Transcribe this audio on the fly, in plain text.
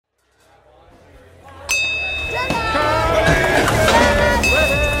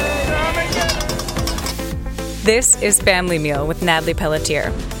This is Family Meal with Natalie Pelletier,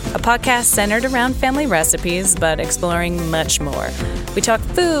 a podcast centered around family recipes, but exploring much more. We talk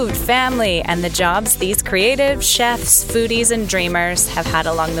food, family, and the jobs these creative chefs, foodies, and dreamers have had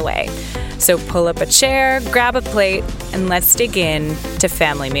along the way. So pull up a chair, grab a plate, and let's dig in to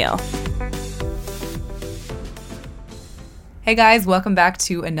Family Meal. Hey guys, welcome back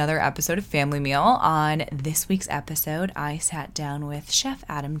to another episode of Family Meal. On this week's episode, I sat down with Chef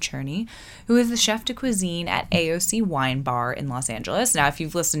Adam Cherney, who is the chef de cuisine at A.O.C. Wine Bar in Los Angeles. Now, if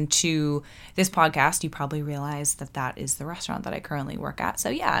you've listened to this podcast, you probably realize that that is the restaurant that I currently work at. So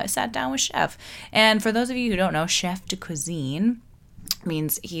yeah, I sat down with Chef. And for those of you who don't know, chef de cuisine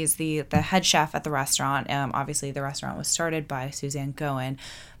means he's the head chef at the restaurant. Obviously, the restaurant was started by Suzanne Cohen,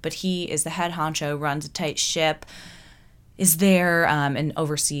 but he is the head honcho, runs a tight ship, is there and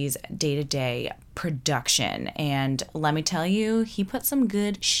oversees day-to-day production. And let me tell you, he put some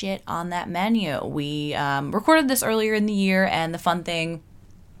good shit on that menu. We recorded this earlier in the year, and the fun thing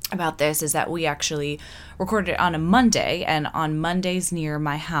about this is that we actually recorded it on a Monday, and on Mondays near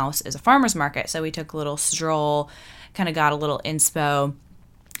my house is a farmer's market. So we took a little stroll, kind of got a little inspo.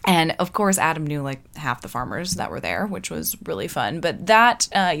 And of course, Adam knew like half the farmers that were there, which was really fun. But that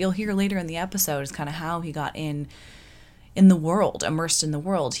you'll hear later in the episode is kind of how he got in the world, immersed in the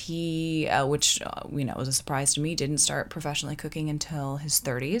world. He, which, was a surprise to me, didn't start professionally cooking until his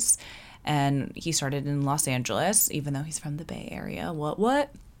 30s. And he started in Los Angeles, even though he's from the Bay Area.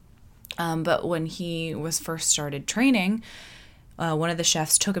 But when he was first started training, one of the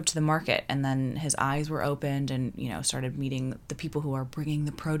chefs took him to the market, and then his eyes were opened and, started meeting the people who are bringing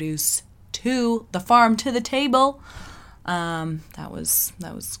the produce to the farm, to the table. That was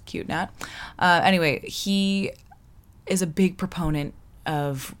cute, Nat. Anyway, he is a big proponent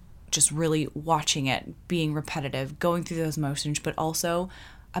of just really watching it, being repetitive, going through those motions, but also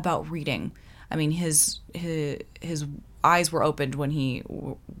about reading. I mean, his eyes were opened when he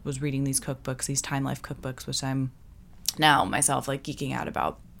was reading these cookbooks, these Time Life cookbooks, which I'm now myself like geeking out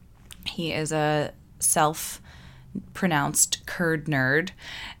about. He is a self-pronounced curd nerd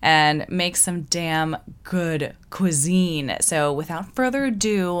and makes some damn good cuisine. So without further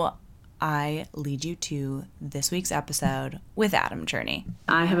ado, I lead you to this week's episode with Adam Cherney.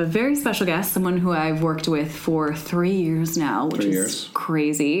 I have a very special guest, someone who I've worked with for 3 years now, which is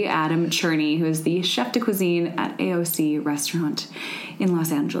crazy. Adam Cherney, who is the chef de cuisine at A.O.C. restaurant in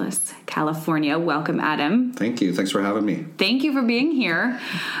Los Angeles, California. Welcome, Adam. Thank you. Thanks for having me. Thank you for being here.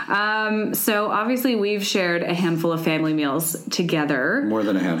 So obviously we've shared a handful of family meals together. More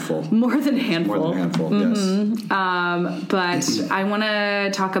than a handful. Mm-hmm. Yes. But I want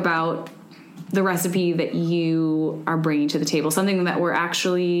to talk about the recipe that you are bringing to the table, something that we're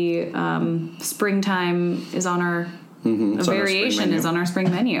actually, springtime is on our, a variation is on our spring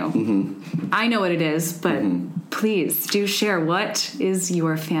menu. Mm-hmm. I know what it is, but please do share. What is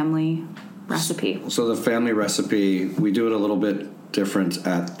your family recipe? So the family recipe, we do it a little bit different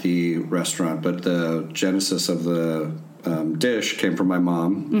at the restaurant, but the genesis of the dish came from my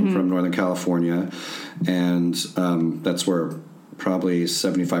mom from Northern California, and that's where probably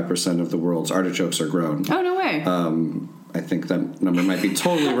 75% of the world's artichokes are grown. Oh, no way. I think that number might be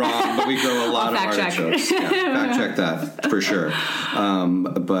totally wrong, but we grow a lot of artichokes. Yeah, fact check that for sure.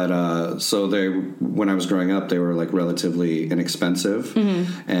 So when I was growing up, they were like relatively inexpensive,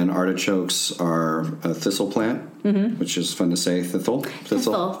 and artichokes are a thistle plant, which is fun to say. Thistle.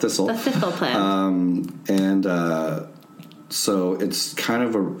 The thistle plant. So it's kind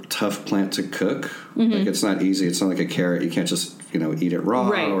of a tough plant to cook. Like it's not easy. It's not like a carrot. You can't just eat it raw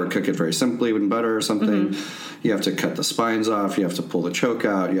or cook it very simply with butter or something. You have to cut the spines off. You have to pull the choke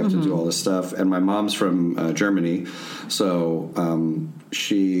out. You have to do all this stuff. And my mom's from Germany, so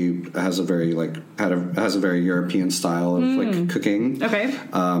she has a very has a very European style of cooking. Okay.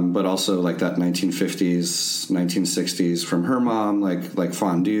 But also like that 1950s, 1960s from her mom, like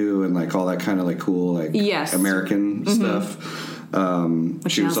fondue and like all that kind of like cool American stuff.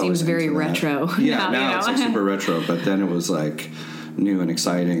 Which now seems very retro. Yeah, now it's like super retro, but then it was like new and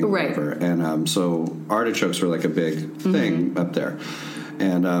exciting, whatever. And so artichokes were like a big thing up there.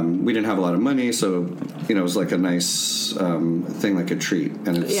 And we didn't have a lot of money, so it was like a nice thing, like a treat.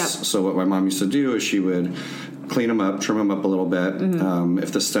 And so what my mom used to do is she would clean them up, trim them up a little bit.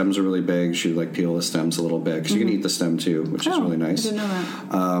 If the stems are really big, she would like peel the stems a little bit, because you can eat the stem too, which is really nice. I didn't know that.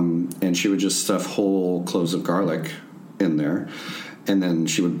 And she would just stuff whole cloves of garlic in there, and then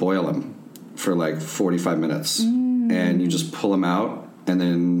she would boil them for like 45 minutes, and you just pull them out and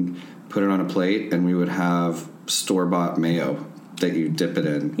then put it on a plate, and we would have store-bought mayo that you dip it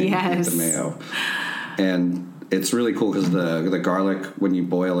in and eat the mayo. And it's really cool because the garlic, when you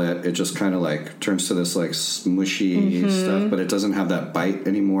boil it, it just kind of like turns to this like smushy stuff, but it doesn't have that bite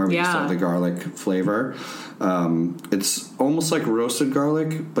anymore. We just have the garlic flavor. It's almost like roasted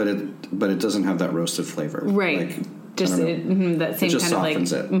garlic, but it doesn't have that roasted flavor. Right. Like, just that same it just kind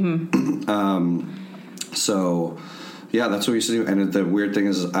softens of like. it. So yeah, that's what we used to do. And the weird thing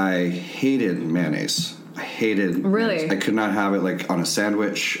is, I hated mayonnaise. I hated mayonnaise. I could not have it like on a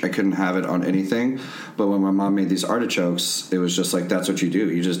sandwich. I couldn't have it on anything. But when my mom made these artichokes, it was just like, that's what you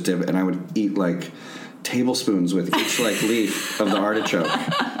do. You just dip it. And I would eat like tablespoons with each like leaf of the artichoke,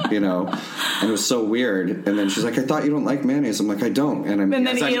 you know, and it was so weird. And then she's like, I thought you don't like mayonnaise. I'm like, I don't. And I'm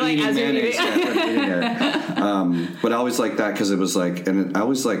eating mayonnaise. But I always like that because it was like, I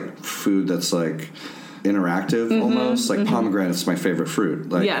always like food that's like interactive almost. Like pomegranate's my favorite fruit.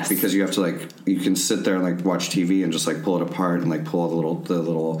 Like because you have to like, you can sit there and like watch TV and just like pull it apart and like pull all the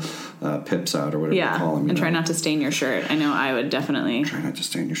little pips out or whatever you call them. And try not to stain your shirt. I know I would definitely try not to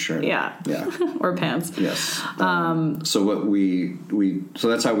stain your shirt. Yeah. Or pants. Yes. So what so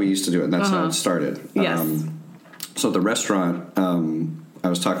that's how we used to do it, and that's how it started. Yes. So the restaurant, I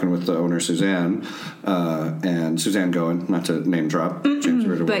was talking with the owner, Suzanne, and Suzanne Goen, not to name drop, James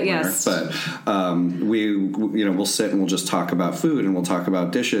Ritter, but yes. But we'll sit and we'll just talk about food and we'll talk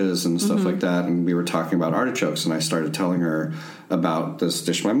about dishes and stuff like that. And we were talking about artichokes, and I started telling her about this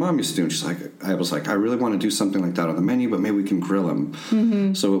dish my mom used to do, and she's like, I was like, I really want to do something like that on the menu, but maybe we can grill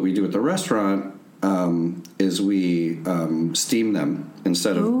them. So what we do at the restaurant is we steam them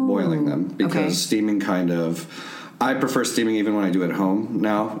instead of boiling them, because steaming kind of. I prefer steaming even when I do it at home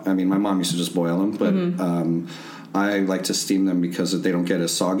now. I mean, my mom used to just boil them, but I like to steam them because they don't get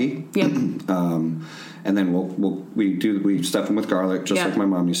as soggy. Yep. And then we stuff them with garlic, just like my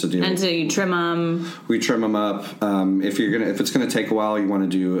mom used to do. And so you trim them. We trim them up. If it's gonna take a while, you want to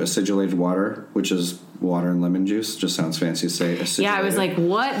do acidulated water, which is water and lemon juice. Just sounds fancy to say acidulated. Yeah, I was like,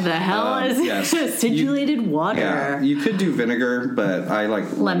 what the hell is acidulated water? Yeah, you could do vinegar, but I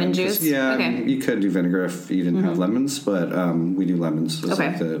like lemon juice. Yeah, you could do vinegar if you didn't have lemons, but we do lemons. It's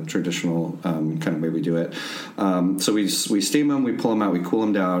like the traditional kind of way we do it. So we steam them, we pull them out, we cool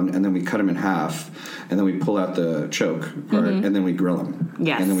them down, and then we cut them in half, and then we pull out the choke part, and then we grill them.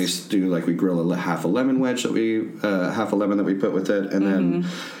 Yes. And then we grill half a lemon wedge half a lemon that we put with it, and then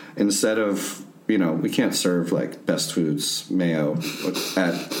instead of we can't serve like Best Foods mayo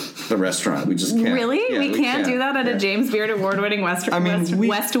at the restaurant. We just can't. Really? Yeah, we can't do that at a James Beard award-winning restaurant?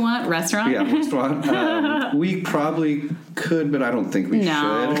 restaurant? Yeah, restaurant. We probably could, but I don't think we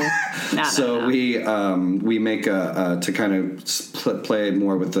should. So we make to kind of play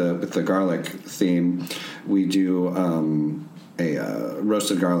more with the garlic theme. We do a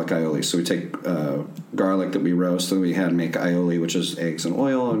roasted garlic aioli. So we take garlic that we roast, and we hand make aioli, which is eggs and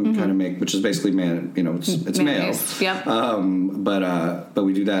oil, and kind of which is basically it's mayo. Yep. But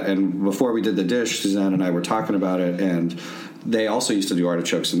we do that. And before we did the dish, Suzanne and I were talking about it, and they also used to do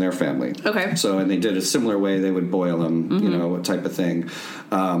artichokes in their family. Okay. So, and they did a similar way. They would boil them, type of thing.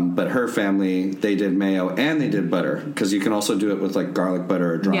 But her family, they did mayo and they did butter, because you can also do it with like garlic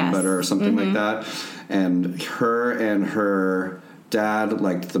butter or drawn butter or something like that. And her dad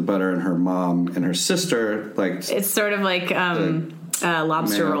liked the butter, and her mom and her sister liked. It's sort of like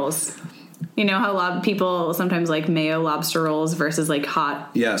lobster rolls. You know how people sometimes like mayo lobster rolls versus like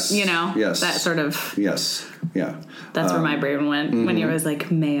hot. Yes. Yes. That sort of. Yes. Yeah. That's where my brain went when you was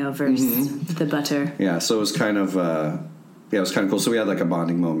like mayo versus the butter. Yeah. So it was kind of. It was kind of cool. So we had like a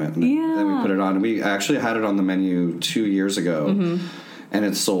bonding moment, and then we put it on. And we actually had it on the menu 2 years ago, and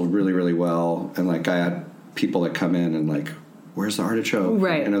it sold really, really well. And like I had people that come in and like, where's the artichoke?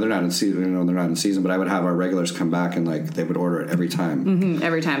 Right. They're not in season. They're not in season. But I would have our regulars come back, and like they would order it every time.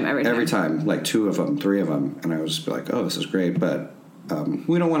 Every time. Like 2 of them, 3 of them, and I would just be like, oh, this is great. But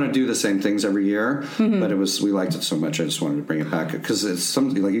we don't want to do the same things every year. But we liked it so much. I just wanted to bring it back, because it's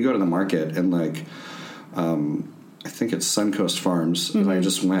something like you go to the market and like. I think it's Suncoast Farms, and I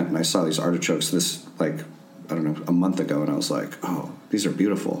just went and I saw these artichokes a month ago, and I was like, oh, these are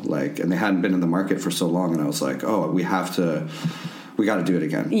beautiful. Like, and they hadn't been in the market for so long, and I was like, oh, we got to do it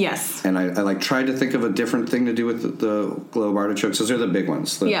again. Yes. And I like tried to think of a different thing to do with the globe artichokes, because they're the big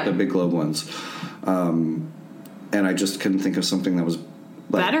ones, the big globe ones. And I just couldn't think of something that was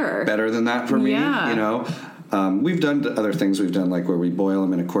better than that for me, We've done other things. We've done like where we boil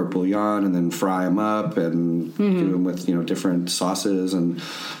them in a court bouillon and then fry them up and do them with, different sauces and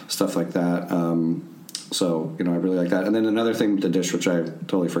stuff like that. So, I really like that. And then another thing with the dish, which I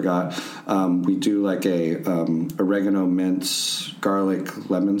totally forgot, we do like a oregano, mint, garlic,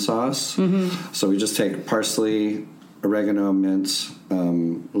 lemon sauce. So we just take parsley, oregano, mint,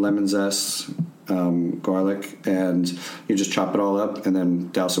 lemon zest, garlic, and you just chop it all up and then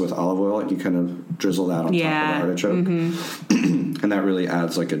douse it with olive oil, and you kind of drizzle that on top of the artichoke. And that really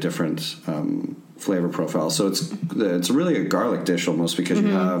adds like a different flavor profile. So it's really a garlic dish almost, because you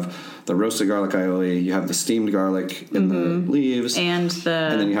have the roasted garlic aioli, you have the steamed garlic in the leaves, and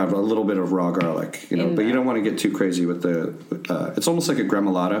then you have a little bit of raw garlic, but you don't want to get too crazy with the it's almost like a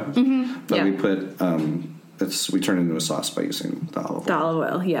gremolata, but we put we turn it into a sauce by using the olive oil. The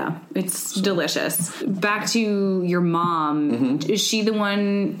olive oil, yeah. It's delicious. Back to your mom. Is she the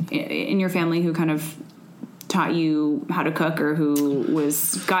one in your family who kind of taught you how to cook, or who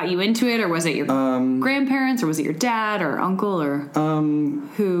got you into it, or was it your grandparents, or was it your dad or uncle, or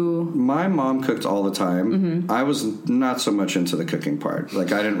who? My mom cooked all the time. I was not so much into the cooking part.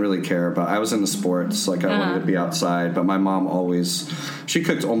 Like, I didn't really care about. I was into sports. Like, I wanted to be outside, but my mom she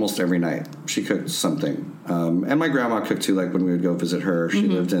cooked almost every night. She cooked something, and my grandma cooked too. Like when we would go visit her, she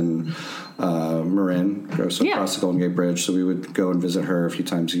lived in Marin, across the Golden Gate Bridge. So we would go and visit her a few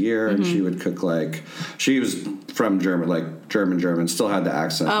times a year, and she would cook she was from German, still had the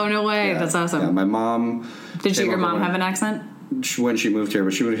accent. Oh, no way. Yeah. That's awesome. Yeah, my mom. Did your mom have an accent? When she moved here,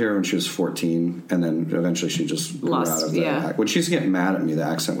 but she moved here when she was 14, and then eventually she just grew out of that. When she's getting mad at me, the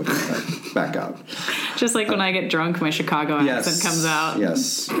accent would back out. Just like when I get drunk, my Chicago accent comes out.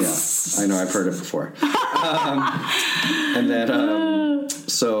 Yes. I know, I've heard it before. And then,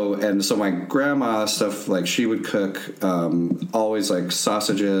 so my grandma stuff, like she would cook always like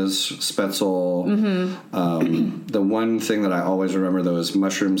sausages, spätzle. The one thing that I always remember though is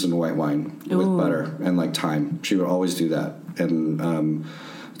mushrooms and white wine with butter and like thyme. She would always do that. And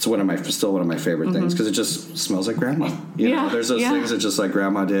it's still one of my favorite things, because it just smells like grandma. You know, there's those things that just like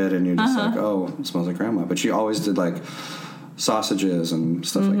grandma did, and you're just like, oh, it smells like grandma. But she always did like sausages and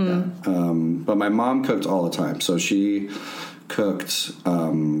stuff like that. But my mom cooked all the time, so she cooked.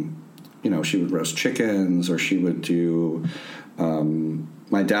 She would roast chickens, or she would do.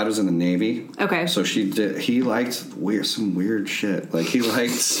 My dad was in the Navy. Okay. So he liked some weird shit. Like, he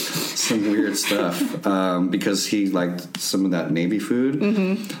liked some weird stuff because he liked some of that Navy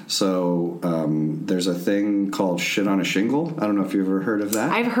food. So there's a thing called shit on a shingle. I don't know if you've ever heard of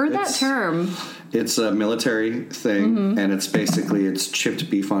that. I've heard that term. It's a military thing, and it's chipped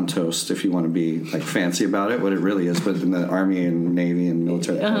beef on toast, if you want to be like fancy about it, what it really is. But in the Army and Navy and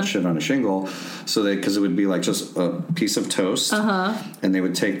military, they call shit on a shingle. So because it would be like just a piece of toast, and they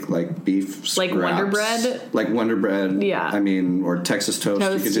would take like beef scraps, like Wonder Bread, I mean, or Texas toast.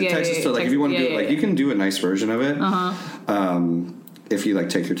 You could do Texas toast. Like, if you want to do it, like, you can do a nice version of it, if you like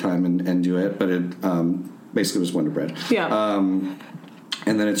take your time and do it. But it basically was Wonder Bread.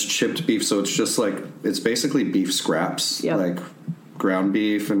 And then it's chipped beef, so it's just like, it's basically beef scraps, like ground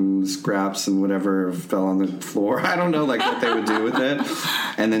beef and scraps and whatever fell on the floor. I don't know, like, what they would do with it.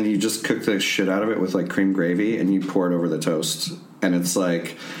 And then you just cook the shit out of it with like cream gravy, and you pour it over the toast. And it's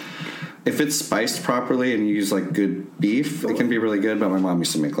like, if it's spiced properly and you use like good beef, it can be really good. But my mom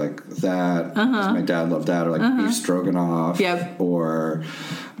used to make like that. My dad loved that, or like beef stroganoff, or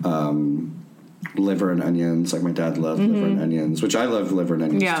liver and onions. Like, my dad loved liver and onions, which I love liver and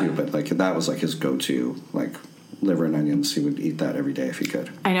onions too, but like that was like his go-to, like liver and onions. He would eat that every day if he could.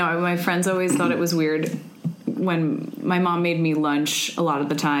 I know, my friends always thought it was weird when my mom made me lunch a lot of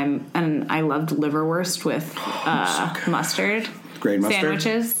the time, and I loved liverwurst with mustard. Great mustard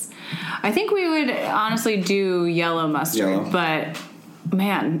sandwiches. I think we would honestly do yellow mustard, but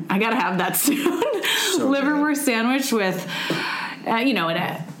man, I gotta have that soon. Liverwurst sandwich with I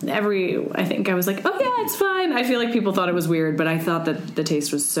think I was like, oh yeah, it's fine. I feel like people thought it was weird, but I thought that the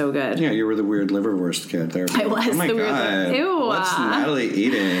taste was so good. Yeah, you were the weird liverwurst kid there. I was the weird liverwurst. Ew. What's Natalie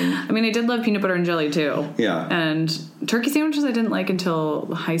eating? I mean, I did love peanut butter and jelly too. Yeah. And turkey sandwiches I didn't like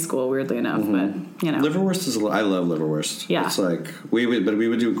until high school, weirdly enough, but liverwurst I love liverwurst. Yeah. It's like, we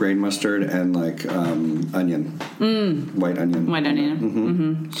would do grain mustard and like onion. White onion. White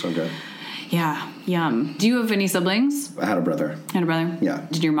onion. So good. Yeah, yum. Do you have any siblings? I had a brother. Yeah.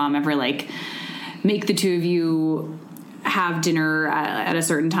 Did your mom ever like make the two of you have dinner at a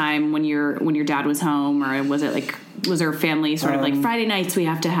certain time when your dad was home, or was there a family sort of like Friday nights we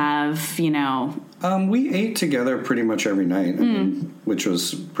have to have, we ate together pretty much every night, which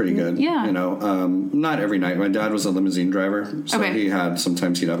was pretty good. Yeah. Not every night. My dad was a limousine driver, so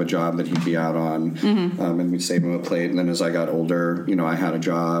sometimes he'd have a job that he'd be out on, and we'd save him a plate. And then as I got older, I had a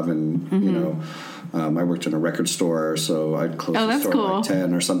job, and I worked in a record store, so I'd close the store at like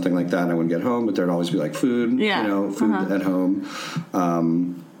 10 or something like that. And I wouldn't get home, but there'd always be like food, food at home.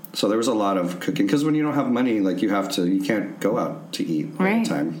 So there was a lot of cooking, because when you don't have money, like, you can't go out to eat all the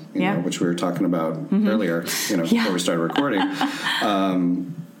time, which we were talking about earlier, before we started recording.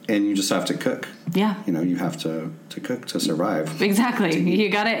 and you just have to cook. Yeah. You know, you have to cook to survive. Exactly. You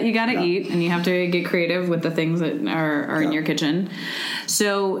gotta eat, and you have to get creative with the things that are in your kitchen.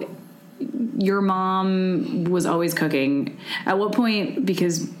 So your mom was always cooking. At what point,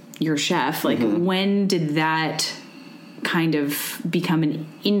 because you're a chef, like when did that kind of become an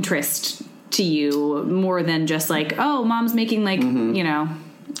interest to you more than just like, oh, mom's making like, you know,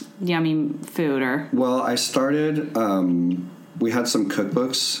 yummy food? Or well, I started, we had some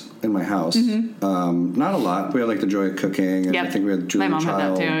cookbooks in my house. Not a lot. We had like The Joy of Cooking, and I think we had Julia My mom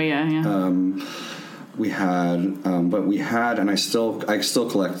Child. had that too. Yeah. We had, but we had, and I still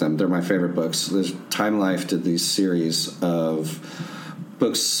collect them. They're my favorite books. There's Time Life did these series of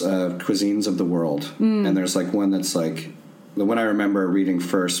books, Cuisines of the World, and there's like one that's like, the one I remember reading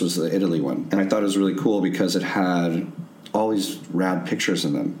first was the Italy one, and I thought it was really cool because it had all these rad pictures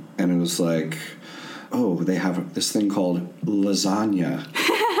in them, and it was like, oh, they have this thing called lasagna.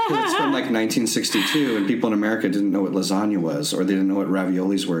 It's from like 1962, and people in America didn't know what lasagna was, or they didn't know what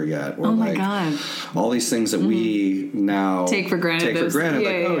raviolis were yet. Or oh my like God. All these things that we now take for granted.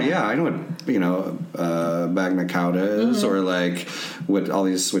 I know what, you know, Magna Cauda is, or like what all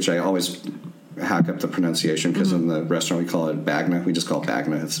these, which I always hack up the pronunciation because in the restaurant we call it Bagna. We just call it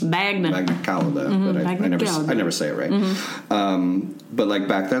Bagna. It's Magna Cauda, but I never say it right. But like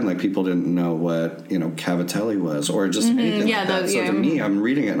back then, like people didn't know what, you know, cavatelli was, or just anything like that. So to me, I'm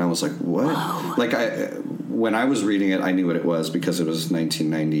reading it and I was like, what? Whoa. Like when I was reading it, I knew what it was because it was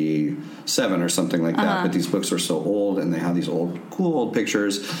 1997 or something like that. But these books were so old, and they have these cool old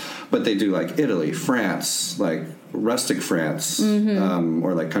pictures. But they do like Italy, France, like rustic France,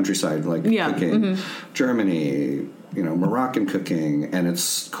 or like countryside, like cooking, Germany, you know, Moroccan cooking. And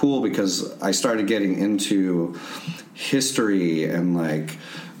it's cool because I started getting into history and like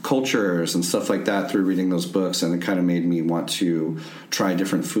cultures and stuff like that through reading those books, and it kind of made me want to try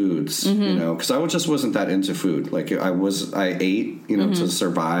different foods, you know, because I just wasn't that into food. Like I ate, you know, to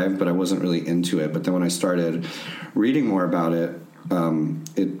survive, but I wasn't really into it. But then when I started reading more about it,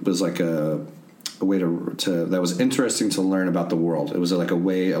 it was like a way to that was interesting to learn about the world. It was like a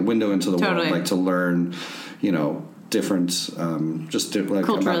window into the world, like to learn, you know, different, like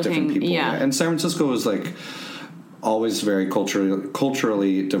about different people. Yeah. And San Francisco was like always very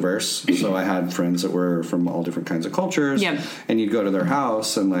culturally diverse. So I had friends that were from all different kinds of cultures. Yep. And you'd go to their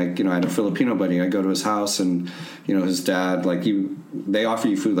house, and like, you know, I had a Filipino buddy. I'd go to his house, and you know, his dad, like they offer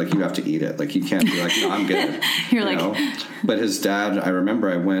you food, like you have to eat it. Like you can't be like, no, I'm good. You're you know? But his dad, I remember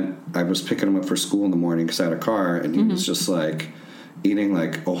I was picking him up for school in the morning because I had a car, and he was just like eating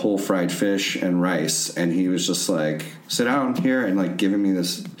like a whole fried fish and rice, and he was just like, sit down here, and like giving me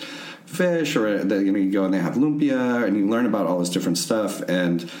this fish, or you know, you go and they have lumpia, and you learn about all this different stuff.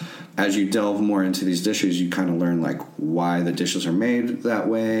 And as you delve more into these dishes, you kind of learn like why the dishes are made that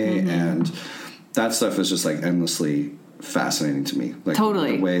way, and that stuff is just like endlessly fascinating to me. Like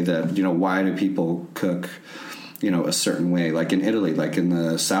the way that, you know, why do people cook, you know, a certain way? Like in Italy, like in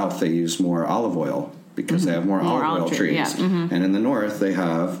the South, they use more olive oil because they have more olive oil trees, and in the North they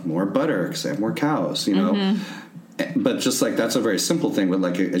have more butter because they have more cows, you know. But just like that's a very simple thing, but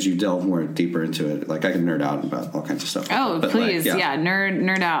like as you delve more deeper into it, like I can nerd out about all kinds of stuff. Oh, but please, like,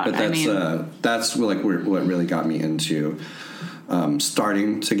 nerd out. But that's like what really got me into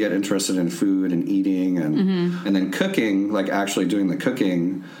starting to get interested in food and eating, and then cooking. Like actually doing the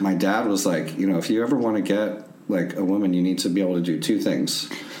cooking. My dad was like, you know, if you ever want to get like a woman, you need to be able to do two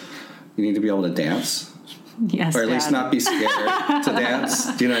things. You need to be able to dance. Yes, or at least not be scared to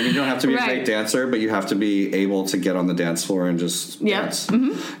dance. Do you know what I mean? You don't have to be a great dancer, but you have to be able to get on the dance floor and just dance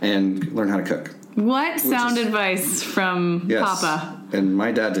and learn how to cook. What sound advice from Papa? And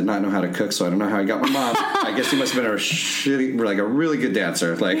my dad did not know how to cook, so I don't know how he got my mom. I guess he must have been a really good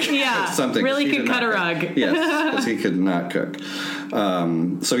dancer. Like something. Really could cut a rug. Yes, because he could not cook.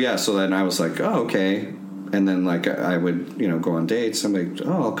 So then I was like, oh, okay. And then, like, I would, you know, go on dates. I'm like,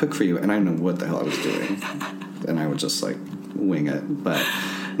 oh, I'll cook for you. And I didn't know what the hell I was doing. And I would just, like, wing it. And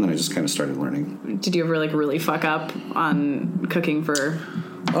then I just kind of started learning. Did you ever, like, really fuck up on cooking for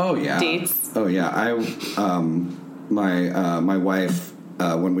dates? Oh, yeah. My wife,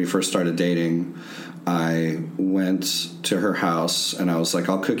 when we first started dating, I went to her house, and I was like,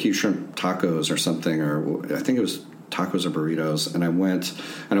 I'll cook you shrimp tacos or something. Or I think it was tacos or burritos, and I went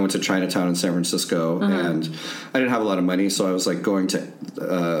to Chinatown in San Francisco, and I didn't have a lot of money, so I was like going to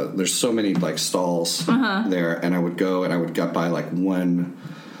there's so many like stalls there, and I would go and I would buy like one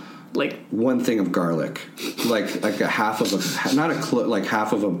thing of garlic, like a half of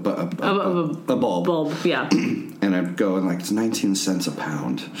half of a bulb, yeah. And I'd go and like it's 19 cents a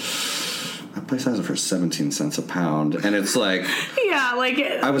pound. place has it for 17 cents a pound. And it's like, yeah, like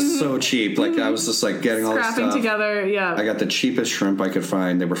I was so cheap. Like I was just like getting all this stuff together. Yeah. I got the cheapest shrimp I could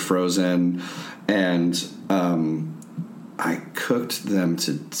find. They were frozen. And, I cooked them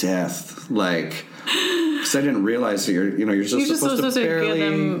to death. Like, because I didn't realize that you're just supposed to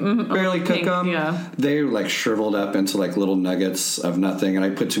barely cook them. Yeah. They like shriveled up into like little nuggets of nothing, and I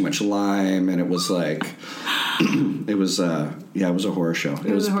put too much lime, and it was like, it was a horror show.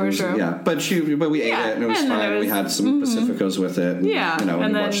 It was a horror show. Yeah, but we ate it, and it was fine. We had some Pacificos with it. And,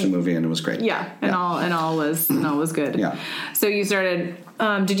 and we watched the movie, and it was great. Yeah, and all was good. Yeah. So you started.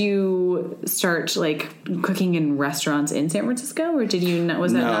 Did you start like cooking in restaurants in San Francisco, or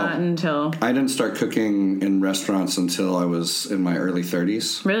was that not until? I didn't start cooking in restaurants until I was in my early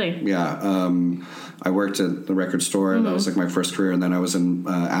 30s. Really? Yeah. I worked at the record store. That was like my first career, and then I was in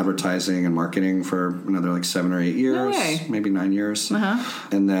advertising and marketing for another like 7 or 8 years, no way. Maybe 9 years,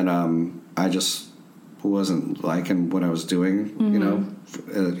 and then I just wasn't liking what I was doing,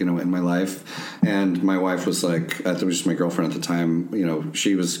 in my life. And my wife was like, it was just my girlfriend at the time.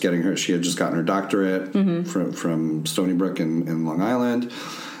 She had just gotten her doctorate from Stony Brook in Long Island.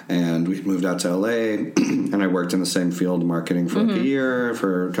 And we moved out to LA, and I worked in the same field, marketing, for like a year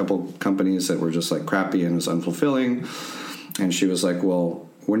for a couple companies that were just like crappy and it was unfulfilling. And she was like, well,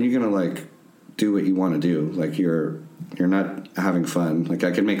 when are you going to like do what you want to do? Like you're not having fun. Like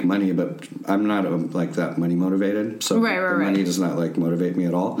I can make money, but I'm not like that money motivated. So money does not like motivate me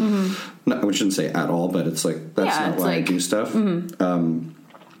at all. No, I shouldn't say at all, but it's like, that's not why I do stuff.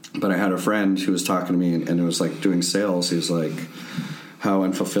 But I had a friend who was talking to me and it was like doing sales. He was like, how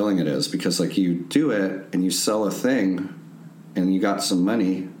unfulfilling it is, because like you do it and you sell a thing and you got some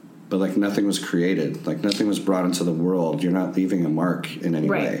money, but like nothing was created, like nothing was brought into the world. You're not leaving a mark in any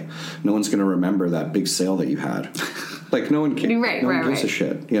way. No one's going to remember that big sale that you had. Like no one cares. No one gives a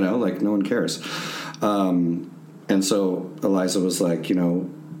shit, like no one cares. And so Eliza was like,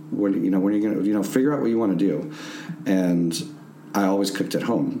 when are you going to, figure out what you want to do. And I always cooked at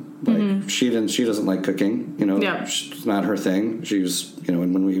home. Like she doesn't like cooking, it's not her thing. She was,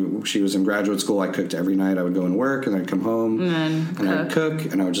 when she was in graduate school, I cooked every night. I would go and work and I'd come home and I'd cook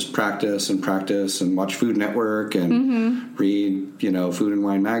and I would just practice and watch Food Network and read, Food and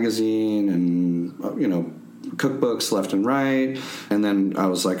Wine magazine and, cookbooks left and right. And then I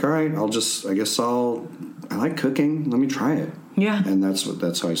was like, all right, I like cooking. Let me try it. Yeah. And that's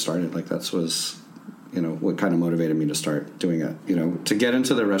how I started. Like what kind of motivated me to start doing it. To get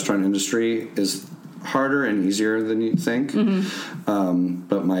into the restaurant industry is harder and easier than you think.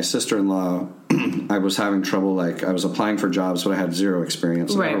 But my sister-in-law, I was having trouble. Like I was applying for jobs, but I had zero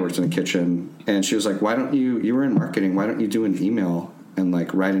experience. I never worked in a kitchen. And she was like, why don't you were in marketing, why don't you do an email and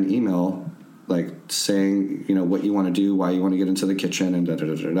like write an email like saying, what you want to do, why you want to get into the kitchen and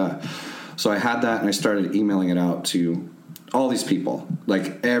da-da-da-da-da. So I had that and I started emailing it out to all these people,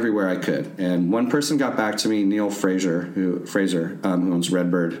 like everywhere I could. And one person got back to me, Neil Fraser, who owns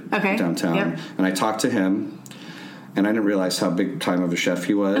Redbird downtown. And I talked to him, and I didn't realize how big time of a chef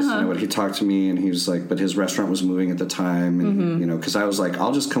he was. But he talked to me, and he was like, but his restaurant was moving at the time. And, because I was like,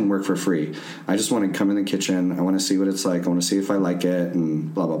 I'll just come work for free. I just want to come in the kitchen. I want to see what it's like. I want to see if I like it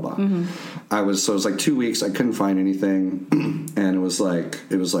and blah, blah, blah. So it was like 2 weeks. I couldn't find anything. And it was like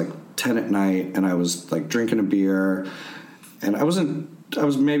 10 at night, and I was like drinking a beer. And I was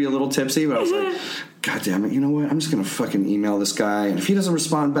maybe a little tipsy, but I was like, God damn it, you know what? I'm just going to fucking email this guy. And if he doesn't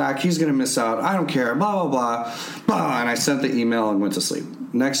respond back, he's going to miss out. I don't care, blah, blah, blah, blah. And I sent the email and went to sleep.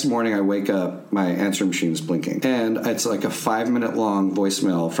 Next morning, I wake up, my answering machine's blinking. And it's like a 5-minute long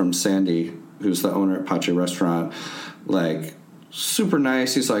voicemail from Sandy, who's the owner at Pache Restaurant. Like, super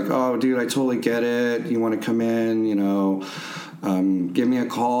nice. He's like, oh, dude, I totally get it. You want to come in, give me a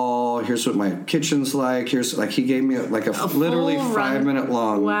call. Here's what my kitchen's like. He gave me like a literally 5-minute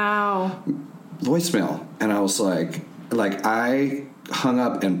long voicemail. And I was like I hung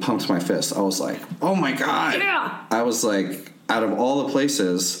up and pumped my fist. I was like, oh my God. Yeah. I was like, out of all the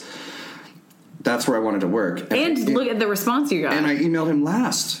places, that's where I wanted to work. And look at the response you got. And I emailed him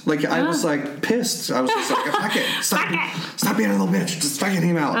last. Like, I was, like, pissed. I was just like, fuck it. Stop being a little bitch. Just fucking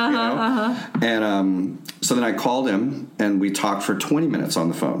email. And so then I called him, and we talked for 20 minutes on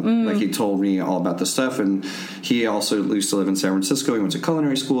the phone. Like, he told me all about the stuff, and he also used to live in San Francisco. He went to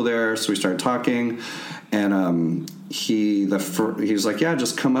culinary school there, so we started talking. And he was like, yeah,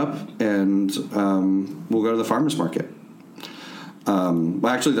 just come up, and we'll go to the farmer's market. Well,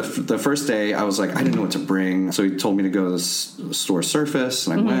 actually, the first day, I was like, I didn't know what to bring. So he told me to go to this store Surface,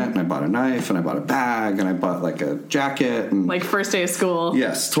 and I went, and I bought a knife, and I bought a bag, and I bought, like, a jacket. And like first day of school.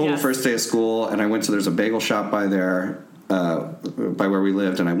 Yes, total first day of school. And I went to, there's a bagel shop by there. by where we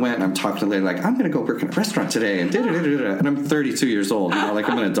lived, and I went, and I'm talking to the lady, like, I'm going to go work in a restaurant today, and and I'm 32 years old, like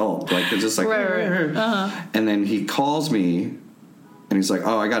I'm an adult, like, it's just like, right. And then he calls me, and he's like,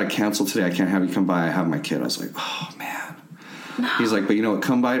 oh, I got to cancel today, I can't have you come by, I have my kid. I was like, oh, man. No. He's like, but you know what,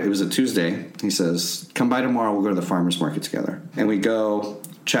 come by, it was a Tuesday, he says, come by tomorrow, we'll go to the farmer's market together. And we go,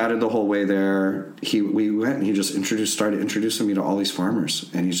 chatted the whole way there. We went, and he just started introducing me to all these farmers,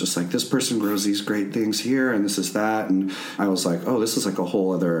 and he's just like, this person grows these great things here, and this is that. And I was like, oh, this is like a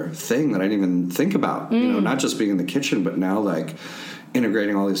whole other thing that I didn't even think about, you know, not just being in the kitchen, but now like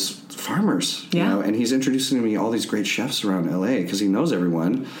integrating all these farmers, you know. And he's introducing me all these great chefs around LA because he knows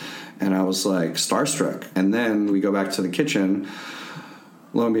everyone. And I was like starstruck. And then we go back to the kitchen.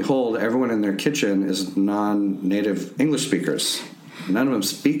 Lo and behold, everyone in their kitchen is non-native English speakers. None of them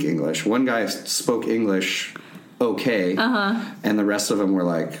speak English. One guy spoke English okay, and the rest of them were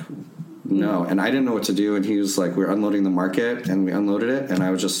like, no. And I didn't know what to do, and he was like, we're unloading the market, and we unloaded it, and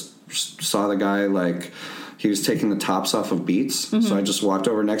I just saw the guy, like, he was taking the tops off of beets, so I just walked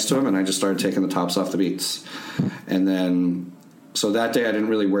over next to him, and I just started taking the tops off the beets. And then, so that day I didn't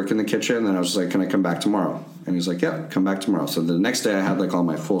really work in the kitchen, and I was like, can I come back tomorrow? And he's like, yeah, come back tomorrow. So the next day I had like all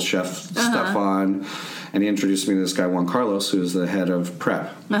my full chef stuff on, and he introduced me to this guy, Juan Carlos, who's the head of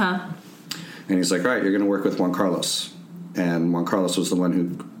prep. And he's like, all right, you're going to work with Juan Carlos. And Juan Carlos was the one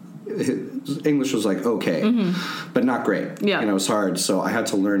who, his English was like okay, but not great. You know, it was hard. So I had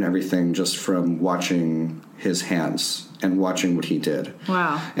to learn everything just from watching his hands and watching what he did.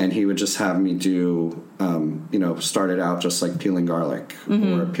 Wow. And he would just have me do, you know, started out just like peeling garlic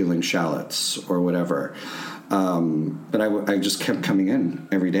or peeling shallots or whatever. But I just kept coming in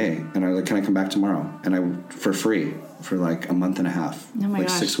every day, and I was like, can I come back tomorrow? And for free for like a month and a half, like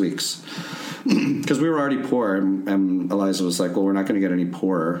 6 weeks. Because we were already poor, and Eliza was like, well, we're not going to get any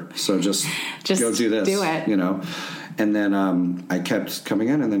poorer, so just go do this. Do it. You know? And then I kept coming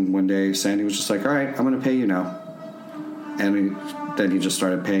in, and then one day Sandy was just like, all right, I'm going to pay you now. And then he just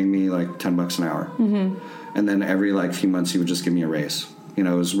started paying me like $10 an hour. And then every like few months he would just give me a raise. You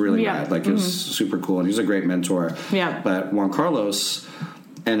know, it was really rad. Like, it was super cool, and he was a great mentor. But Juan Carlos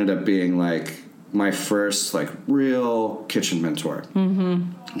ended up being like my first like real kitchen mentor.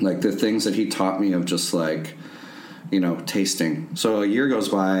 Like the things that he taught me of just like, you know, tasting. So a year goes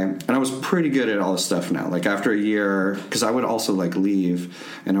by, and I was pretty good at all this stuff now. Like after a year, because I would also like leave,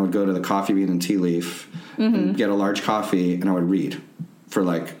 and I would go to the Coffee Bean and Tea Leaf and get a large coffee, and I would read for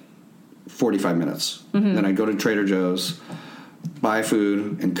like 45 minutes. Then I'd go to Trader Joe's, buy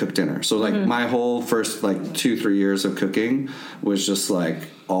food, and cook dinner. So like my whole first like 2-3 years of cooking was just like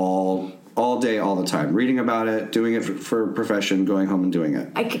all day, all the time, reading about it, doing it for a profession, going home and doing it.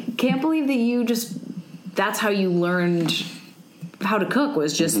 I can't believe that that's how you learned how to cook,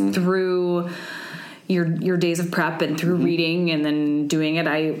 was just through your days of prep and through reading and then doing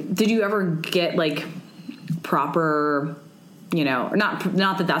it. Did you ever get like proper, you know, not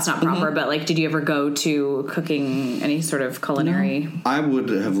that that's not proper, but like, did you ever go to cooking, any sort of culinary? I would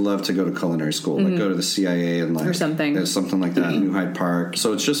have loved to go to culinary school, like go to the CIA and like, or something like that in New Hyde Park.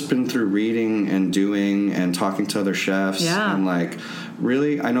 So it's just been through reading and doing and talking to other chefs. And like,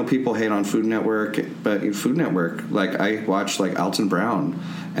 really, I know people hate on Food Network, but in Food Network, like I watched like Alton Brown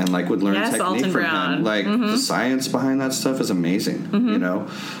and like would learn technique from him. Like the science behind that stuff is amazing, you know.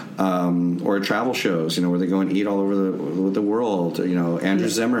 Or travel shows, you know, where they go and eat all over the world. You know, Andrew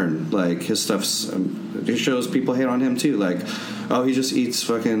Zimmern, like his stuff's, his shows, people hate on him too. Like, oh, he just eats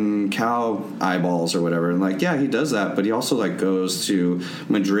fucking cow eyeballs or whatever. And like, yeah, he does that, but he also like goes to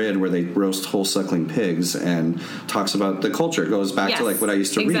Madrid where they roast whole suckling pigs and talks about the culture. It goes back to like what I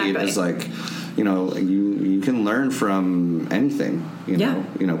used to read is like, you know, you can learn from anything, you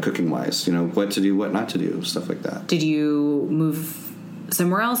know, cooking wise, you know, what to do, what not to do, stuff like that. Did you move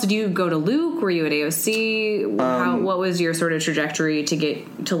somewhere else? Did you go to Luke? Were you at A.O.C? What was your sort of trajectory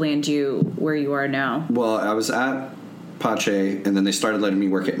to land you where you are now? Well, I was at Pache, and then they started letting me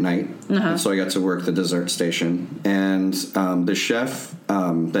work at night, and so I got to work the dessert station. And the chef,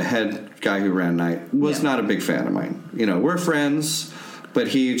 the head guy who ran night, was not a big fan of mine. You know, we're friends, but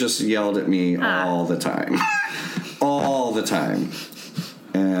he just yelled at me all the time. All the time.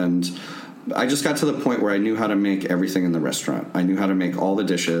 And I just got to the point where I knew how to make everything in the restaurant. I knew how to make all the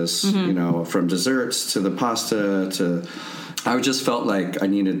dishes, you know, from desserts to the pasta to... I just felt like I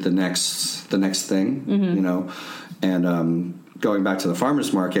needed the next the next thing, you know. And going back to the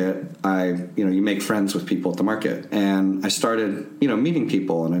farmer's market, you make friends with people at the market. And I started, meeting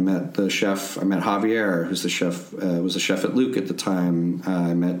people, and I met the chef. I met Javier, who's the chef, was the chef at Luke at the time.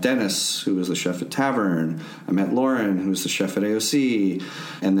 I met Dennis, who was the chef at Tavern. I met Lauren, who was the chef at A.O.C.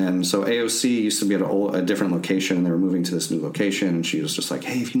 And then, so A.O.C. used to be at a different location, and they were moving to this new location. And she was just like,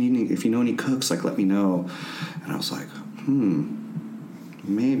 hey, if you know any cooks, like, let me know. And I was like,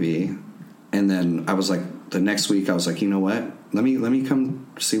 maybe. And then I was like, the next week I was like, you know what? Let me come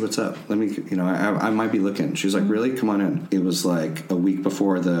see what's up. I might be looking. She was like, really? Come on in. It was like a week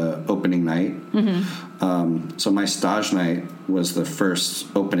before the opening night. So my stage night was the first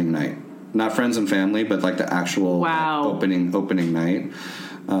opening night. Not friends and family, but like the actual opening night.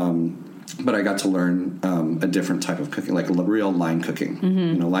 But I got to learn a different type of cooking, like real line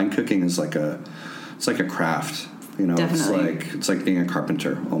cooking. Line cooking is it's like a craft. It's like being a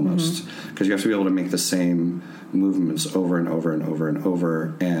carpenter almost, because you have to be able to make the same movements over and over and over and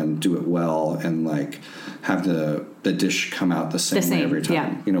over and do it well, and like have the dish come out the same way every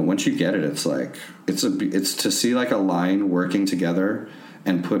time. Yeah. Once you get it, it's like it's to see like a line working together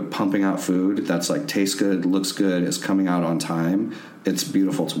and pumping out food that's like tastes good, looks good, is coming out on time. It's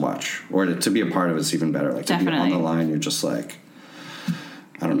beautiful to watch, or to be a part of it's even better. Like to be on the line, you're just like,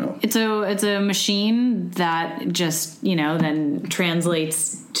 I don't know. It's a machine that just, then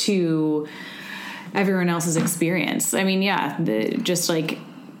translates to everyone else's experience. I mean, just like,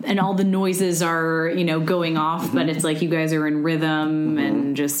 and all the noises are, going off, but it's like you guys are in rhythm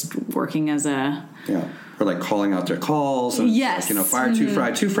and just working as a... Yeah. Or like calling out their calls. And yes. Like, fire two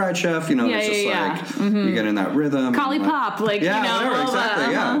fried chef. It's just you get in that rhythm. Collie pop. Like, whatever,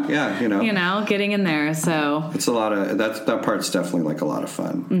 exactly. Getting in there. So it's a lot of, that part's definitely like a lot of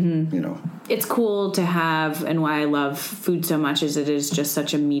fun, It's cool to have, and why I love food so much is it is just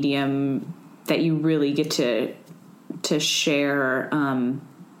such a medium that you really get to share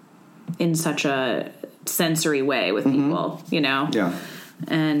in such a sensory way with people, Yeah.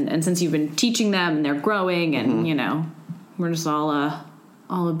 And since you've been teaching them and they're growing and, we're just all a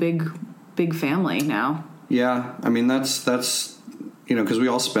big family now. Yeah. I mean, that's, because we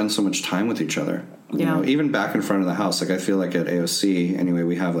all spend so much time with each other, even back in front of the house. Like I feel like at A.O.C. anyway,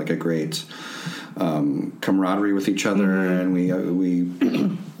 we have like a great, camaraderie with each other, and we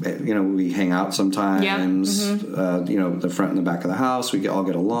hang out sometimes, the front and the back of the house, we all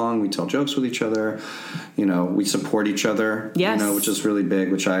get along, we tell jokes with each other, we support each other, which is really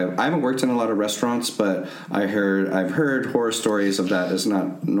big, which I haven't worked in a lot of restaurants, but I've heard horror stories of that is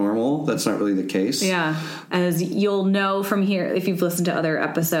not normal. That's not really the case. Yeah. As you'll know from here, if you've listened to other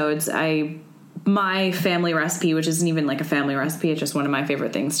episodes, my family recipe, which isn't even like a family recipe, it's just one of my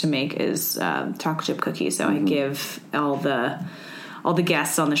favorite things to make, is chocolate chip cookies. So I give all the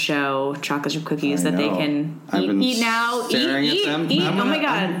guests on the show chocolate chip cookies that they can eat now. Eat. Oh my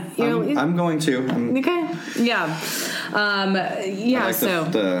God. I'm going to. Okay. Yeah. I like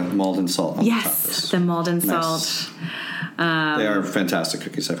the Malden salt. Yes. The Malden salt. They are fantastic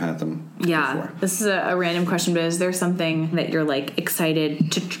cookies. I've had them before. This is a random question, but is there something that you're like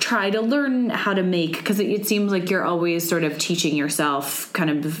excited to try to learn how to make? Because it seems like you're always sort of teaching yourself, kind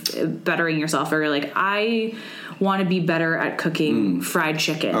of bettering yourself, or like, I want to be better at cooking fried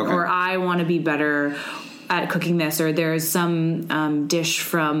chicken, or I want to be better at cooking this, or there's some dish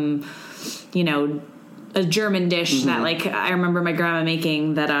from, a German dish that like I remember my grandma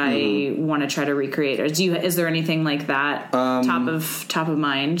making that I want to try to recreate. Or is there anything like that top of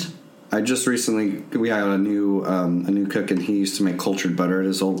mind? I just recently, we had a new cook, and he used to make cultured butter at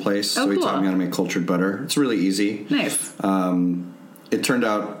his old place. So he taught me how to make cultured butter. It's really easy. Nice. It turned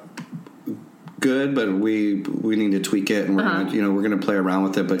out good, but we need to tweak it, and we're gonna play around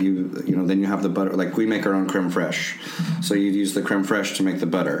with it. But then you have the butter. Like we make our own creme fraiche, so you'd use the creme fraiche to make the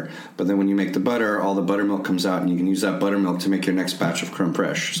butter. But then when you make the butter, all the buttermilk comes out, and you can use that buttermilk to make your next batch of creme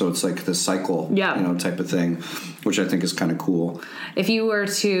fraiche. So it's like this cycle, type of thing, which I think is kind of cool. If you were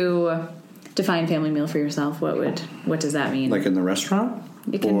to define family meal for yourself, what does that mean? Like in the restaurant? For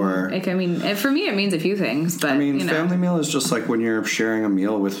me, it means a few things. But family meal is just like when you're sharing a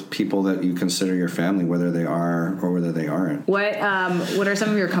meal with people that you consider your family, whether they are or whether they aren't. What are some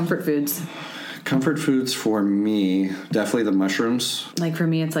of your comfort foods? Comfort foods for me, definitely the mushrooms. Like for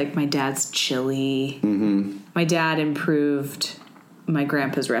me, it's like my dad's chili. My dad improved my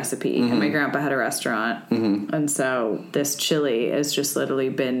grandpa's recipe, and my grandpa had a restaurant, and so this chili has just literally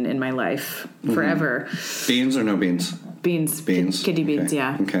been in my life forever. Beans or no beans? Beans. Kidney beans, okay.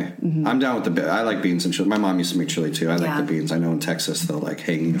 yeah. Okay. Mm-hmm. I'm down with I like beans and chili. My mom used to make chili, too. I like the beans. I know in Texas they'll, like,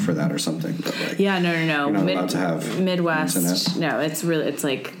 hang you for that or something. But, like, yeah, no. You're not allowed to have Midwest. beans in it. No, it's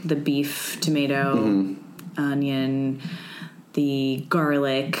like the beef, tomato, onion, the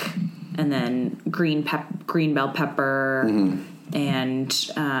garlic, and then green bell pepper, and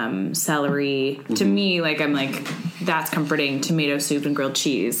celery. To me, like, I'm like, that's comforting. Tomato soup and grilled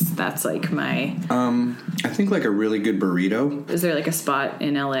cheese. That's like my... I think like a really good burrito. Is there like a spot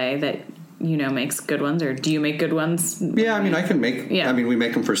in LA that makes good ones, or do you make good ones? Yeah, I mean, I can make... Yeah. I mean, we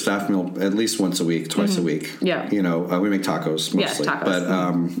make them for staff meal at least once a week, twice a week. Yeah. We make tacos mostly. Yeah,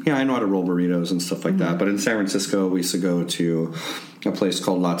 tacos. But, I know how to roll burritos and stuff like that. But in San Francisco, we used to go to a place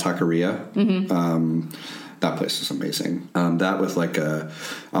called La Taqueria. That place is amazing. That with like a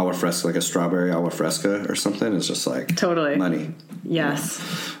agua fresca, like a strawberry agua fresca or something is just like... Totally. Money. Yes.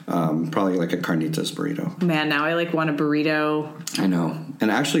 Probably like a carnitas burrito. Man, now I like want a burrito. I know. And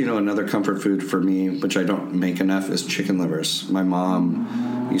actually, another comfort food for me, which I don't make enough, is chicken livers. My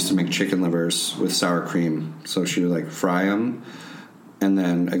mom used to make chicken livers with sour cream. So she would like fry them. And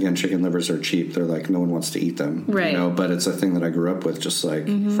then, again, chicken livers are cheap. They're like, no one wants to eat them. Right. But it's a thing that I grew up with, just like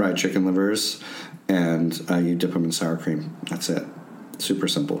fried chicken livers. And you dip them in sour cream. That's it. Super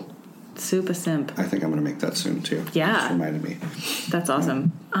simple. Super simp. I think I'm going to make that soon, too. Yeah. Just reminded me. That's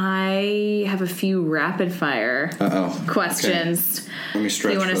awesome. I have a few rapid fire questions. Okay. Let me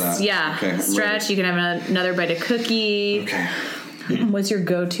stretch for that. Yeah. Okay, stretch. You can have another bite of cookie. Okay. What's your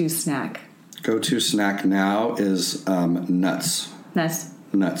go-to snack? Go-to snack now is nuts.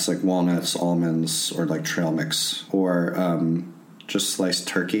 Nuts, like walnuts, almonds, or like trail mix. Or just sliced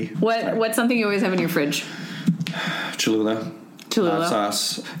turkey. What's something you always have in your fridge? Cholula. Hot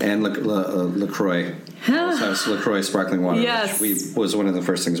sauce and LaCroix. LaCroix sparkling water. Yes. Which was one of the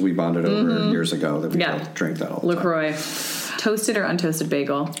first things we bonded over years ago that we both drank that all the LaCroix. Toasted or untoasted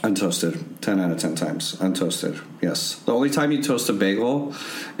bagel? Untoasted. 10 out of 10 times. Untoasted. Yes. The only time you toast a bagel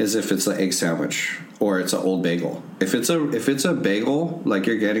is if it's the egg sandwich or it's an old bagel. If it's a bagel, like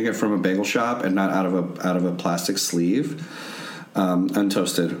you're getting it from a bagel shop and not out of a plastic sleeve,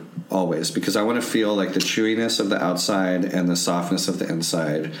 untoasted always, because I want to feel like the chewiness of the outside and the softness of the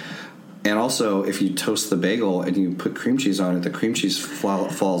inside. And also, if you toast the bagel and you put cream cheese on it, the cream cheese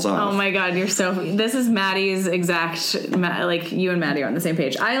falls off. Oh my God, this is Maddie's exact, like you and Maddie are on the same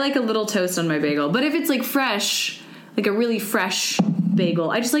page. I like a little toast on my bagel, but if it's like fresh, like a really fresh bagel,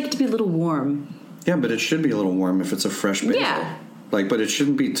 I just like it to be a little warm. Yeah, but it should be a little warm if it's a fresh bagel. Yeah. But it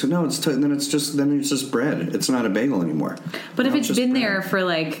shouldn't be. Then it's just bread. It's not a bagel anymore. But if it's been there for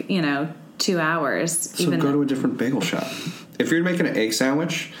 2 hours, so go to a different bagel shop. If you're making an egg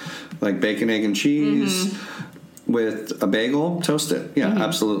sandwich, like bacon, egg, and cheese with a bagel, toast it. Yeah,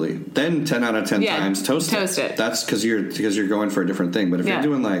 absolutely. Then 10 out of 10 times toast it. That's because you're going for a different thing. But if you're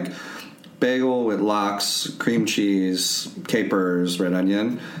doing like bagel with lox, cream cheese, capers, red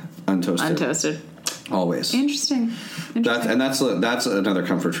onion, untoasted. Always. Interesting. That's another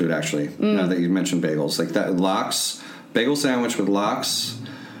comfort food, actually. Now that you mentioned bagels, like that lox bagel sandwich with lox,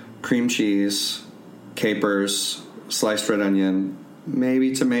 cream cheese, capers, sliced red onion,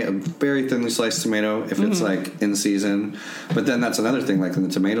 maybe tomato, very thinly sliced tomato if it's like in season. But then that's another thing, like when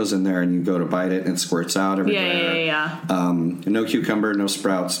the tomato's in there and you go to bite it and it squirts out everywhere. Yeah. No cucumber, no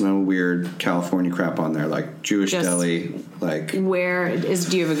sprouts, no weird California crap on there, like Jewish deli. Like, do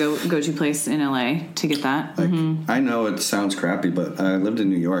you have a go-to place in LA to get that? Like, I know it sounds crappy, but I lived in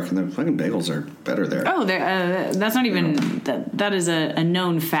New York and the fucking bagels are better there. Oh, that's not even that is a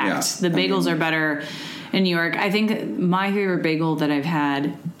known fact. The bagels are better in New York. I think my favorite bagel that I've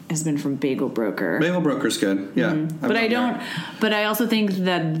had has been from Bagel Broker. Bagel Broker's good, yeah. But I also think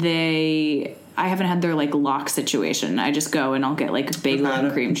that I haven't had their like lock situation. I just go and I'll get like bagel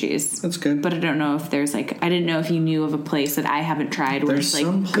and cream cheese. That's good. But I don't know if there's I didn't know if you knew of a place that I haven't tried where there's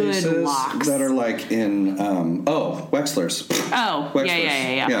like good locks that are like in Wexler's. Oh, Wexler's.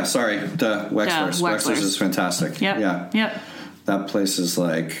 Yeah. Yeah, sorry, Wexler's. Wexler's is fantastic. Yep. That place is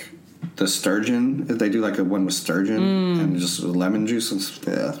like the sturgeon. They do like a one with sturgeon and just lemon juice. And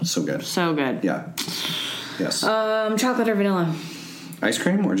so good. So good. Yeah. Yes. Chocolate or vanilla? Ice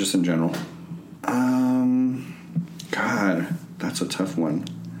cream or just in general? God, that's a tough one.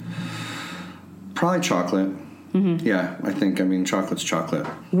 Probably chocolate. Mm-hmm. Yeah, chocolate's chocolate.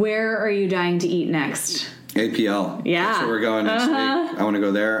 Where are you dying to eat next? APL. Yeah. That's where we're going next week. I want to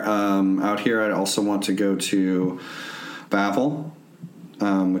go there. Out here, I also want to go to Bavel,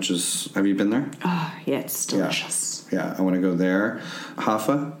 which is... Have you been there? Oh, yeah, it's delicious. Yeah, I want to go there.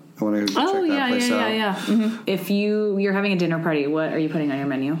 Hoffa. I want to check that place out. Yeah. Mm-hmm. If you're having a dinner party, what are you putting on your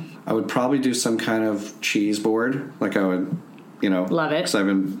menu? I would probably do some kind of cheese board. Like I would, love it. Because I've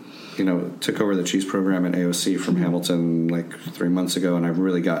been, took over the cheese program at A.O.C. from Hamilton like 3 months ago, and I've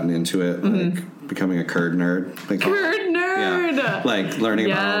really gotten into it, like becoming a curd nerd. Yeah, like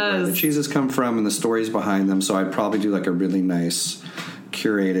learning about where the cheeses come from and the stories behind them. So I'd probably do like a really nice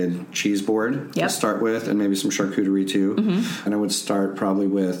curated cheese board to start with, and maybe some charcuterie too. And I would start probably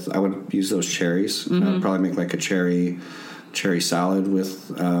with, I would use those cherries. I would probably make like a cherry salad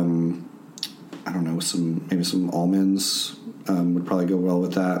with I don't know, maybe some almonds would probably go well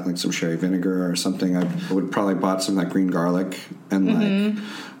with that, like some sherry vinegar or something. I would probably bought some like green garlic and like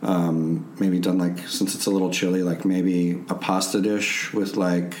maybe done like, since it's a little chilly, like maybe a pasta dish with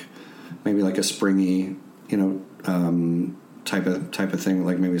like maybe like a springy type of thing,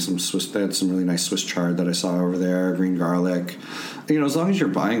 like maybe some Swiss. They had some really nice Swiss chard that I saw over there, green garlic. As long as you're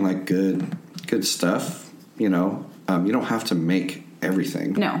buying like good stuff, you don't have to make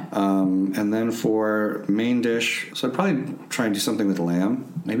everything. No. And then for main dish, so I'd probably try and do something with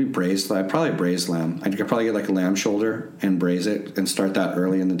lamb, maybe braised. I'd probably braise lamb. I'd probably get like a lamb shoulder and braise it and start that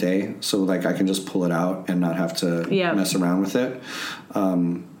early in the day, so like I can just pull it out and not have to mess around with it.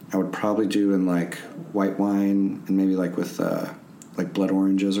 I would probably do in like white wine and maybe like with like blood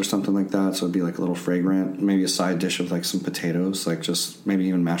oranges or something like that, so it'd be like a little fragrant. Maybe a side dish of like some potatoes, like just maybe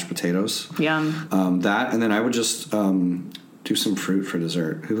even mashed potatoes. Yum. That, and then I would just do some fruit for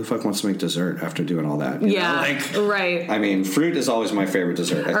dessert. Who the fuck wants to make dessert after doing all that? Right. I mean, fruit is always my favorite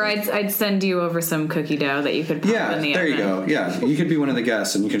dessert. I'd send you over some cookie dough that you could pop in the oven. There you go. Yeah, you could be one of the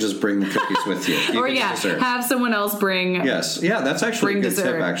guests, and you could just bring the cookies with you. Have someone else bring. Yes, yeah, that's actually a good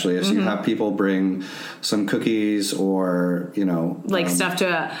tip. Actually, is you have people bring some cookies, or like stuff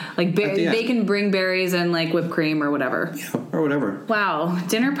to they can bring berries and like whipped cream or whatever. Yeah, or whatever. Wow,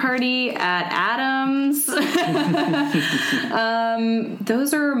 dinner party at Adam's.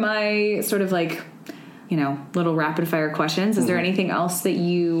 Those are my sort of like, little rapid fire questions. Is there anything else that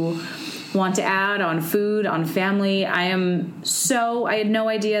you want to add on food, on family? I had no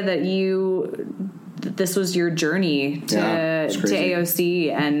idea that this was your journey to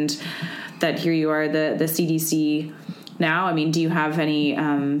AOC, and that here you are, the CDC now. I mean, do you have any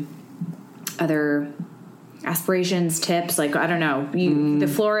other aspirations, tips? Like, I don't know. The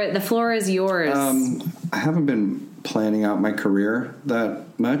floor is yours. I haven't been planning out my career that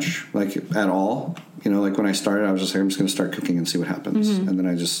much, like at all. Like when I started, I was just like, I'm just going to start cooking and see what happens. And then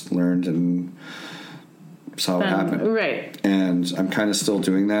I just learned and saw what happened. Right. And I'm kind of still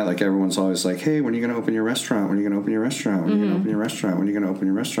doing that. Like everyone's always like, hey, when are you going to open your restaurant? When are you going to open your restaurant? When are you going to open your restaurant? When are you going to open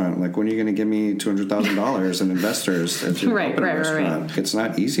your restaurant? Like, when are you going to give me $200,000 in investors to open a restaurant? Right. It's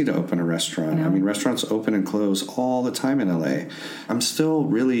not easy to open a restaurant. No. I mean, restaurants open and close all the time in LA. I'm still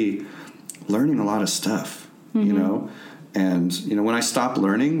really learning a lot of stuff. And when I stop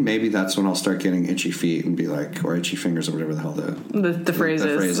learning, maybe that's when I'll start getting itchy feet and be like, or itchy fingers or whatever the hell the phrase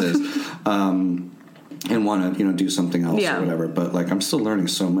is. And want to do something else or whatever. But like, I'm still learning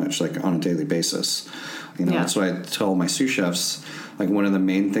so much, like on a daily basis. That's what I tell my sous chefs. Like, one of the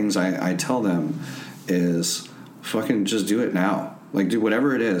main things I tell them is fucking just do it now. Like, do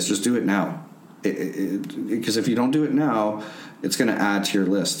whatever it is, just do it now. Because if you don't do it now, it's going to add to your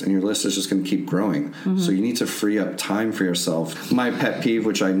list, and your list is just going to keep growing. So you need to free up time for yourself. My pet peeve,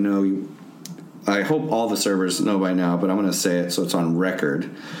 which I hope all the servers know by now, but I'm going to say it so it's on record.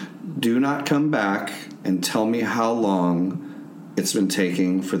 Do not come back and tell me how long it's been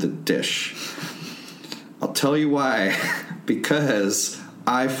taking for the dish. I'll tell you why. Because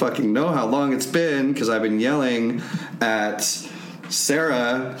I fucking know how long it's been, because I've been yelling at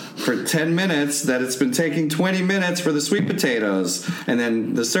Sarah for 10 minutes that it's been taking 20 minutes for the sweet potatoes, and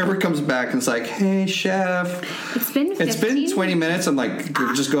then the server comes back and it's like, hey chef, it's been 20 minutes. I'm like,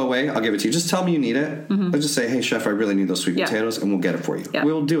 just go away, I'll give it to you, just tell me you need it. Let's just say, hey chef, I really need those sweet potatoes, and we'll get it for you.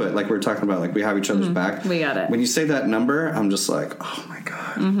 We'll do it like we were talking about, like we have each other's back. We got it. When you say that number, I'm just like, oh my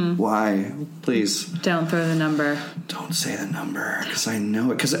god, why? Please don't throw the number. Don't say the number, because I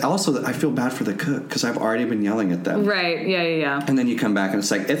know it. Because also I feel bad for the cook, because I've already been yelling at them. Right. Yeah. And then you come back and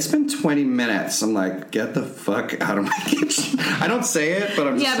it's like, it's been 20 minutes. I'm like, get the fuck out of my kitchen. I don't say it, but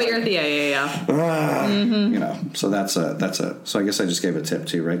I'm just but you're so that's a so I guess I just gave a tip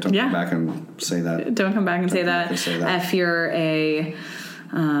too, right? Don't come back and say that. Don't come back and say that. If you're if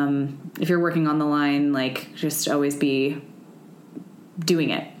you're working on the line, like, just always be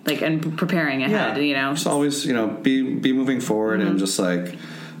doing it, like, and preparing ahead. Just always be moving forward, and just like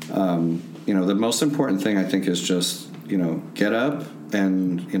the most important thing I think is just get up,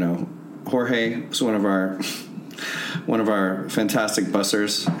 and Jorge is one of our one of our fantastic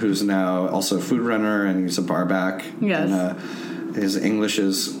bussers, who's now also a food runner, and he's a bar back. Yes. And his English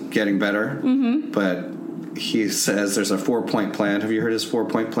is getting better, but he says there's a 4-point plan. Have you heard his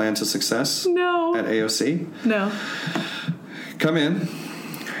 4-point plan to success? No. At A.O.C? No. Come in,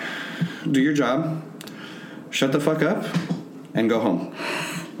 do your job, shut the fuck up, and go home.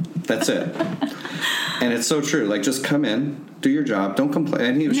 That's it. And it's so true. Like, just come in, do your job, don't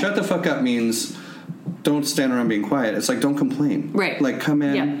complain. And shut the fuck up means don't stand around being quiet. It's like, don't complain. Right. Like, come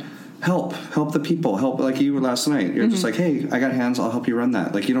in, help the people, help, like you were last night. You're just like, hey, I got hands, I'll help you run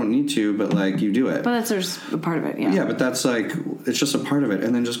that. Like, you don't need to, but, like, you do it. But that's just a part of it, yeah. Yeah, but that's, like, it's just a part of it.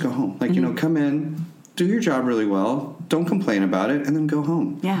 And then just go home. Like, you know, come in, do your job really well, don't complain about it, and then go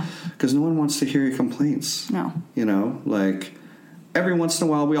home. Yeah. Because no one wants to hear your complaints. No. You know, like, every once in a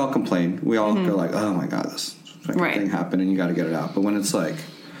while we all complain. We all go like, oh my God, this thing happened, and you got to get it out. But when it's like...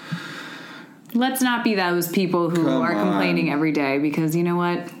 Let's not be those people who are complaining every day, because you know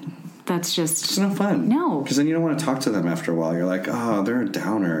what? That's just... It's no fun. No. Because then you don't want to talk to them after a while. You're like, oh, they're a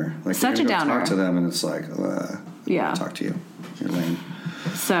downer. Like, such a downer. Talk to them, and it's like, yeah. Talk to you. You're lame.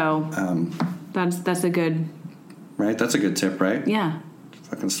 So, that's a good... Right? That's a good tip, right? Yeah.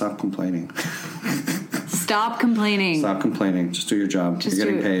 Fucking stop complaining. Stop complaining. Stop complaining. Just do your job. You're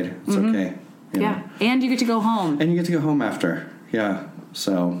getting paid. It's okay. You know? And you get to go home. And you get to go home after. Yeah.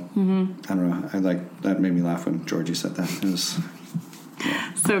 So, I don't know. That made me laugh when Georgie said that. It was...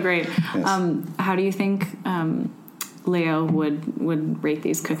 Yeah. So great. Yes. How do you think Leo would rate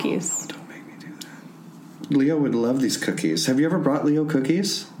these cookies? Don't make me do that. Leo would love these cookies. Have you ever brought Leo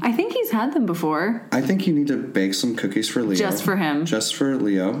cookies? I think he's had them before. I think you need to bake some cookies for Leo. Just for him. Just for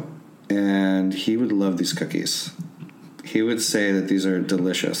Leo. And he would love these cookies. He would say that these are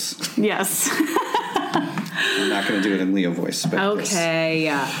delicious. Yes. I'm not going to do it in Leo voice. But okay,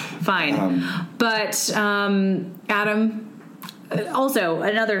 yeah. Fine. But, Adam... Also,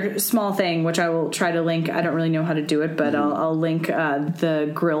 another small thing, which I will try to link. I don't really know how to do it, but I'll link the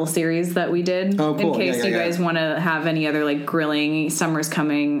grill series that we did. Oh, cool. In case you guys want to have any other, like, grilling, summer's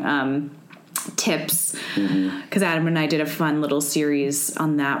coming tips. Because Adam and I did a fun little series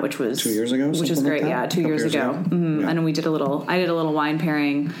on that, which was... 2 years ago? Which was great, yeah, 2 years ago. Yeah. And I did a little wine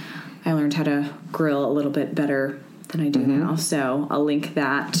pairing. I learned how to grill a little bit better than I do now. So I'll link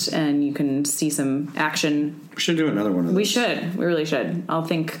that, and you can see some action. We should do another one of those. We should. We really should. I'll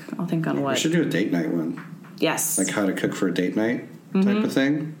think on what. We should do a date night one. Yes. Like how to cook for a date night type of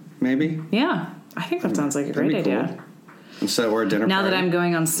thing, maybe. Yeah. I think that sounds like a great idea. Cool. Instead, or a dinner now party. that I'm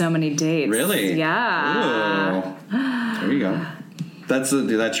going on so many dates. Really? Yeah. Ooh. There you go. That's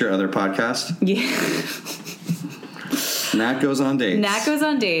your other podcast? Yeah. Nat Goes on Dates. Nat Goes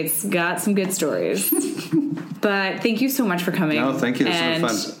on Dates. Got some good stories. But thank you so much for coming. No, thank you. This and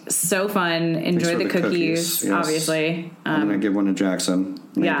was fun. So fun. Enjoy the cookies, yes. Obviously. I'm going to give one to Jackson,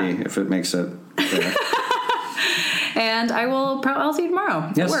 maybe, if it makes it there. And I'll see you tomorrow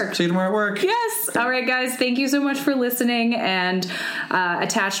at work. See you tomorrow at work. Yes. Okay. All right, guys. Thank you so much for listening. And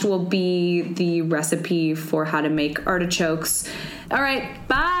attached will be the recipe for how to make artichokes. All right.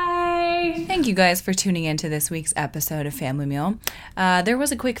 Bye. Thank you guys for tuning in to this week's episode of Family Meal. There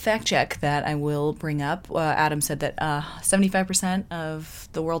was a quick fact check that I will bring up. Adam said that 75% of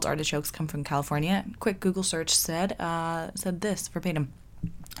the world's artichokes come from California. Quick Google search said this verbatim.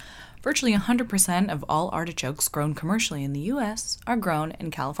 Virtually 100% of all artichokes grown commercially in the U.S. are grown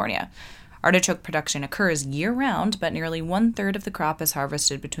in California. Artichoke production occurs year-round, but nearly one-third of the crop is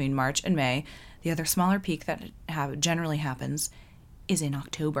harvested between March and May. The other smaller peak that generally happens is in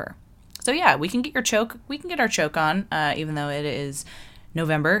October. So yeah, we can get our choke on, even though it is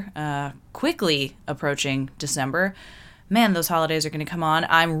November, quickly approaching December. Man, those holidays are going to come on.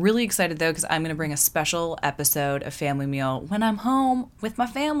 I'm really excited, though, because I'm going to bring a special episode of Family Meal when I'm home with my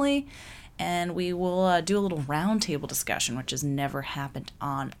family, and we will do a little roundtable discussion, which has never happened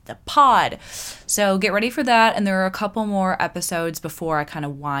on the pod. So get ready for that, and there are a couple more episodes before I kind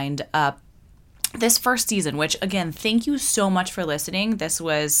of wind up this first season, which, again, thank you so much for listening. This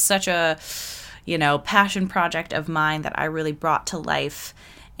was such a, passion project of mine that I really brought to life.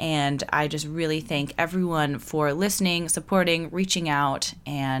 And I just really thank everyone for listening, supporting, reaching out,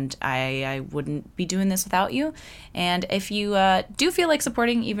 and I wouldn't be doing this without you. And if you do feel like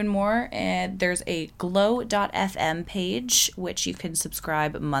supporting even more, there's a glow.fm page, which you can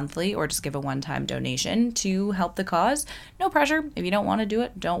subscribe monthly or just give a one-time donation to help the cause. No pressure. If you don't want to do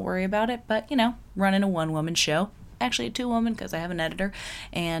it, don't worry about it. But, running a one-woman show. Actually a two-woman because I have an editor,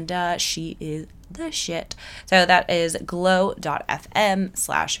 and she is the shit. So that is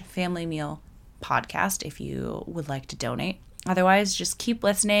glow.fm/family meal podcast if you would like to donate. Otherwise, just keep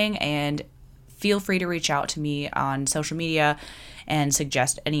listening and feel free to reach out to me on social media and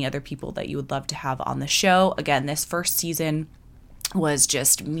suggest any other people that you would love to have on the show. Again, this first season was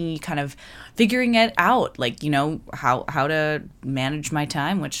just me kind of figuring it out, like, how to manage my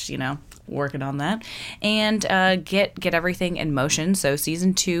time, which, working on that, and get everything in motion. So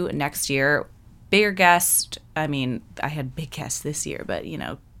season 2 next year, bigger guests. I mean, I had big guests this year, but,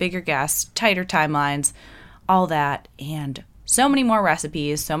 bigger guests, tighter timelines, all that, and so many more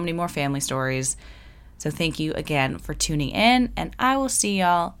recipes, so many more family stories. So thank you again for tuning in, and I will see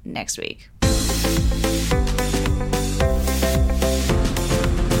y'all next week.